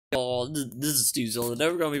Oh, this is Steve Zilla.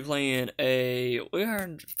 Today we're gonna be playing a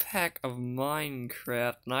weird pack of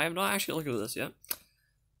Minecraft, and I have not actually looked at this yet.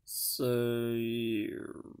 So,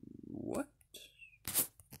 what?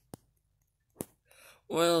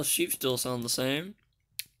 Well, sheep still sound the same.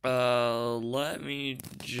 Let me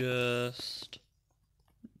just...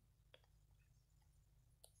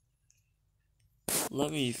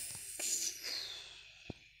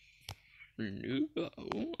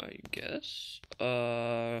 I guess.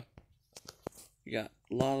 You got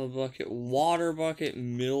lava bucket, water bucket,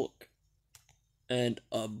 milk, and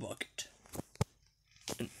a bucket.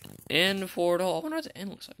 And for it all, I wonder what the end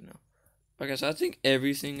looks like now. Okay, so I think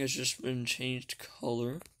everything has just been changed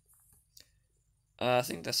color. I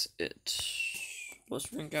think that's it. Let's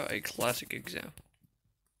bring out a classic example.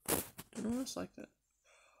 Don't know what's like that.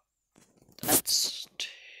 That's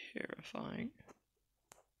terrifying.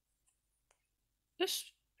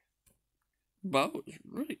 This bow is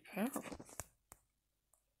really powerful.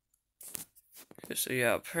 Okay, so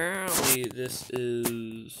yeah, apparently this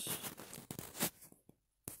is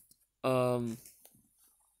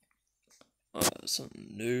something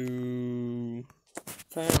new.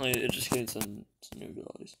 Apparently it just gets some new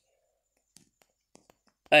abilities.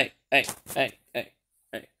 Hey, I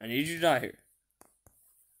need you to die here.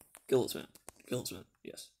 Kill this man.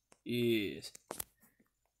 Yes.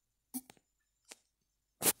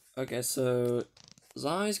 Okay, so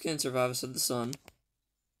zombies can survive inside the sun.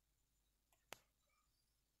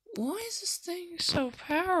 Why is this thing so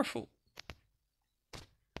powerful?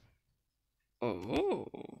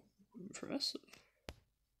 Oh, impressive.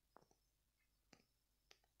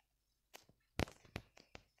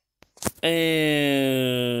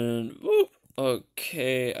 And whoop.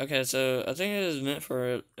 Okay, so I think it is meant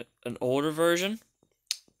for an older version.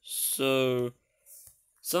 So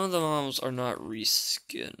some of the models are not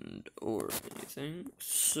reskinned or anything.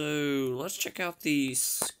 So let's check out the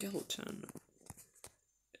skeleton.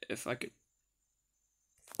 If I could.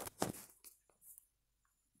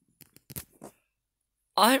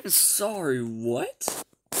 I'm sorry, what?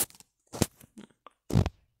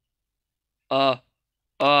 I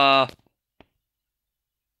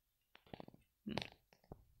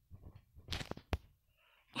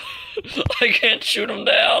can't shoot him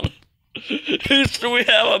down. We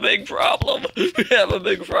have a big problem.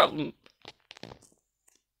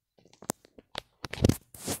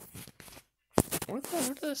 What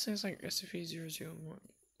are those things like SCP-001?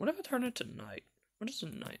 What if I turn it to night? What does the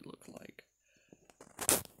night look like?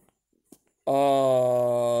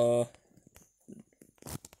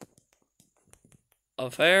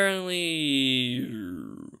 Apparently...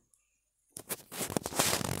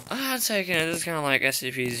 I'm taking it, this is kind of like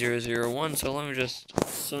SCP-001, so let me just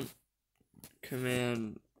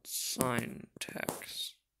command sign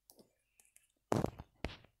text.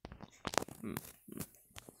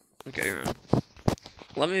 Okay, man.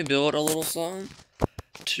 Let me build a little song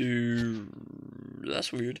to...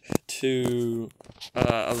 That's weird. To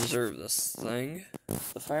observe this thing.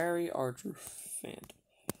 The Fiery Archer Phantom.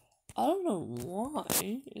 I don't know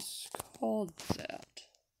why it's called that.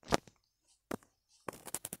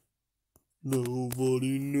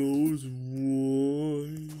 Nobody knows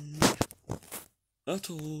why. At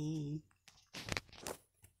all.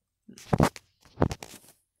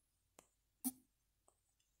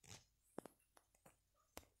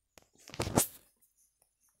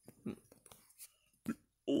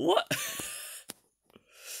 What?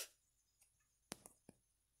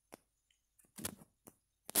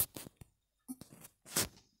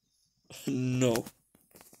 No.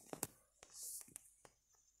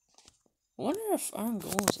 I wonder if Iron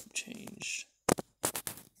Golems have changed.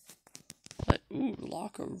 Like, ooh,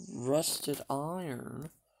 lock of rusted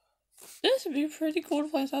iron. This would be pretty cool to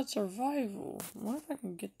play without survival. I wonder if I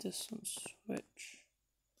can get this on Switch.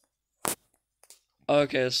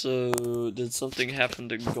 Okay, so did something happen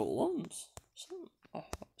to golems?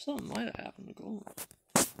 Something might have happened to golems.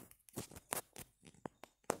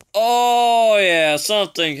 Oh yeah,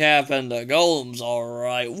 something happened to golems,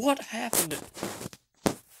 alright. What happened to...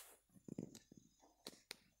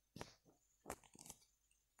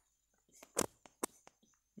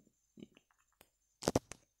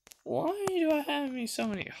 Why do I have so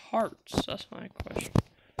many hearts? That's my question.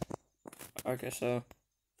 Okay, so...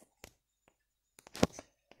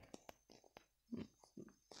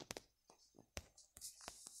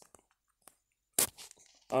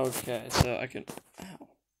 Okay, so I can... Ow.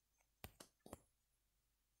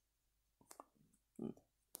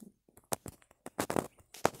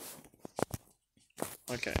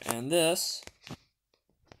 Okay, and this...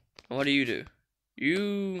 What do?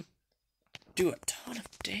 You do a ton of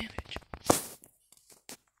damage.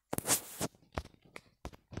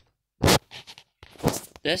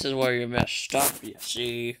 This is where you messed up, you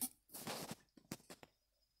see.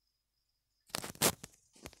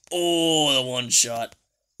 Oh, the one shot.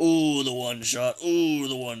 Ooh, the one shot. Ooh,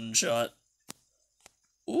 the one shot.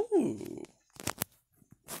 Ooh.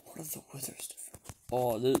 What are the withers different?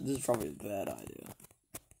 Oh, this is probably a bad idea.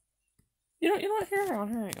 You know what?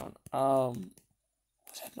 Hang on.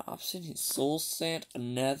 What had an obsidian soul sand, a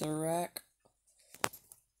netherrack?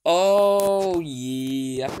 Oh,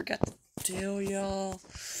 yeah, I forgot to tell y'all.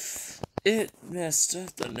 It messed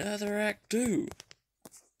up the netherrack too.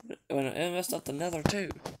 It messed up the nether too.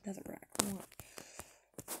 Netherrack,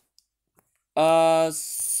 what?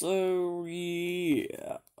 So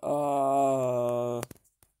yeah.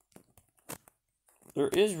 There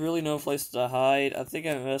is really no place to hide. I think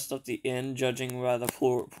I messed up the end, judging by the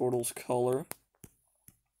portal's color.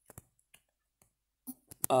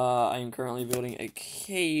 I am currently building a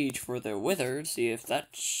cage for the wither, see if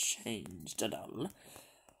that changed at all.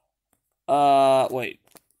 Wait.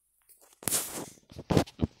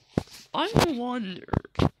 I wonder,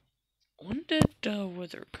 when did the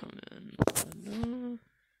wither come in?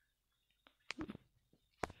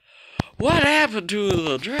 What happened to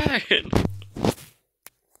the dragon?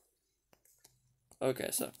 Okay,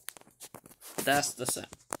 so that's the same.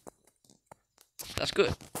 That's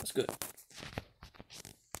good. That's good.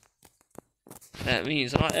 That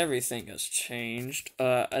means not everything has changed.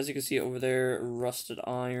 As you can see over there, rusted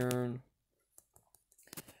iron.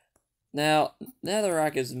 Now,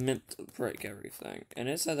 netherrack is meant to break everything, and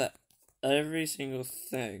it said that every single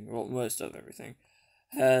thing, well, most of everything,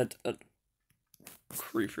 had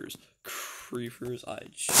creepers. Creepers, I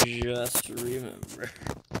just remember.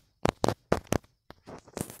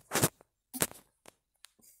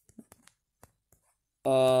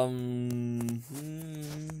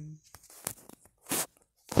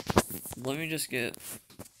 Let me just get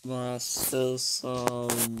myself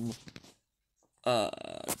some,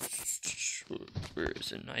 where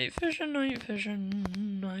is it? Night vision, night vision,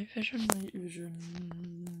 night vision, night vision.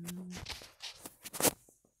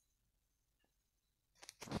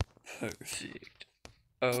 Perfect.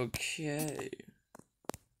 Okay.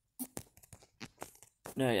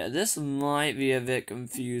 Now, yeah, this might be a bit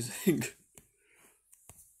confusing.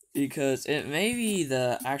 Because it may be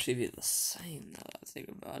actually be the same now that I think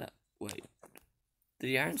about it. Wait. Did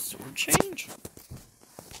the iron sword change?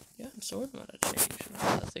 The iron sword might have changed.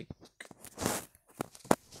 I think.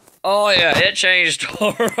 Oh yeah, it changed,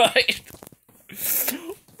 alright.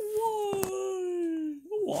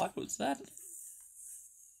 Why was that?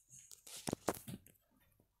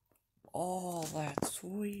 Oh, that's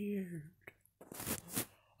weird.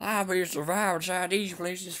 I've been surviving inside these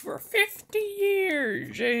places for 50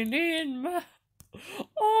 years, and then my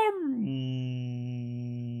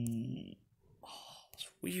it's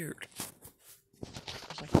weird.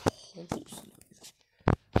 There's like holes and everything.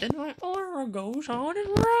 Then my aura goes on and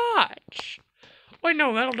rots. Wait,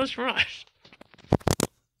 no, that'll just rot.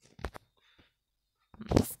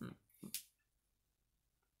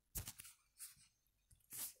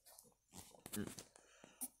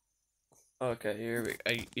 Okay, here we go.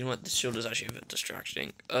 You know what? This shield is actually a bit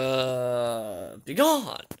distracting. Be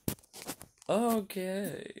gone!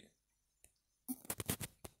 Okay.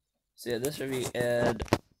 So yeah, this would be Ed.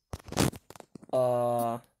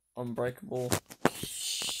 Unbreakable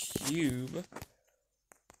cube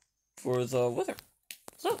for the wither.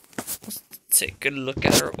 So, let's take a look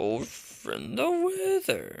at our old friend, the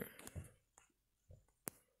wither.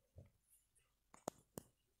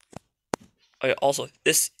 Okay, also,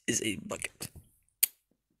 this is a bucket.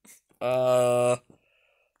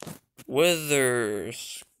 Wither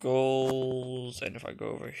skulls, and if I go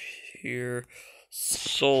over here,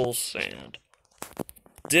 soul sand.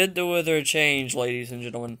 Did the wither change, ladies and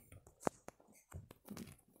gentlemen?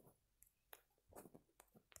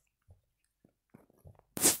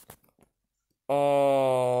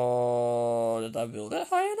 Oh, did I build it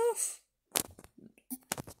high enough?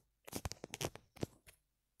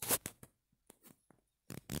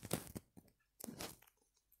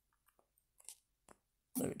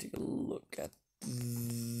 Let me take a look at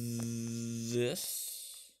this.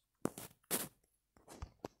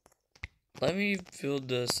 Let me build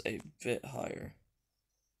this a bit higher.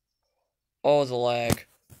 Oh, the lag.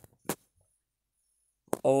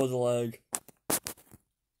 Oh, the lag.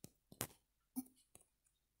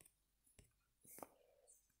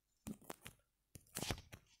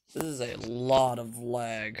 This is a lot of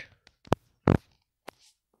lag.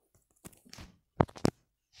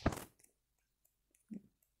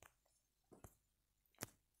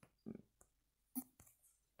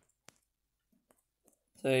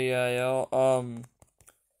 So yeah, y'all,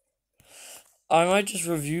 I might just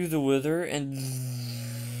review the Wither and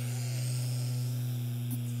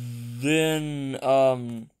then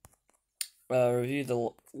review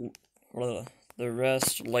the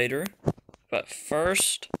rest later. But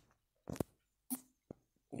first,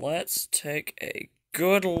 let's take a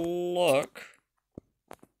good look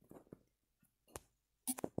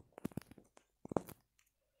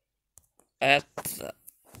at the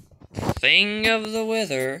thing of the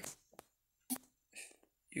Wither.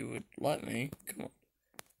 You would let me. Come on.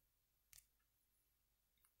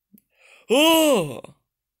 Oh!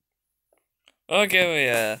 Okay, well,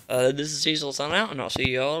 yeah. This is Cecil signing out, and I'll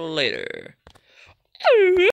see y'all later.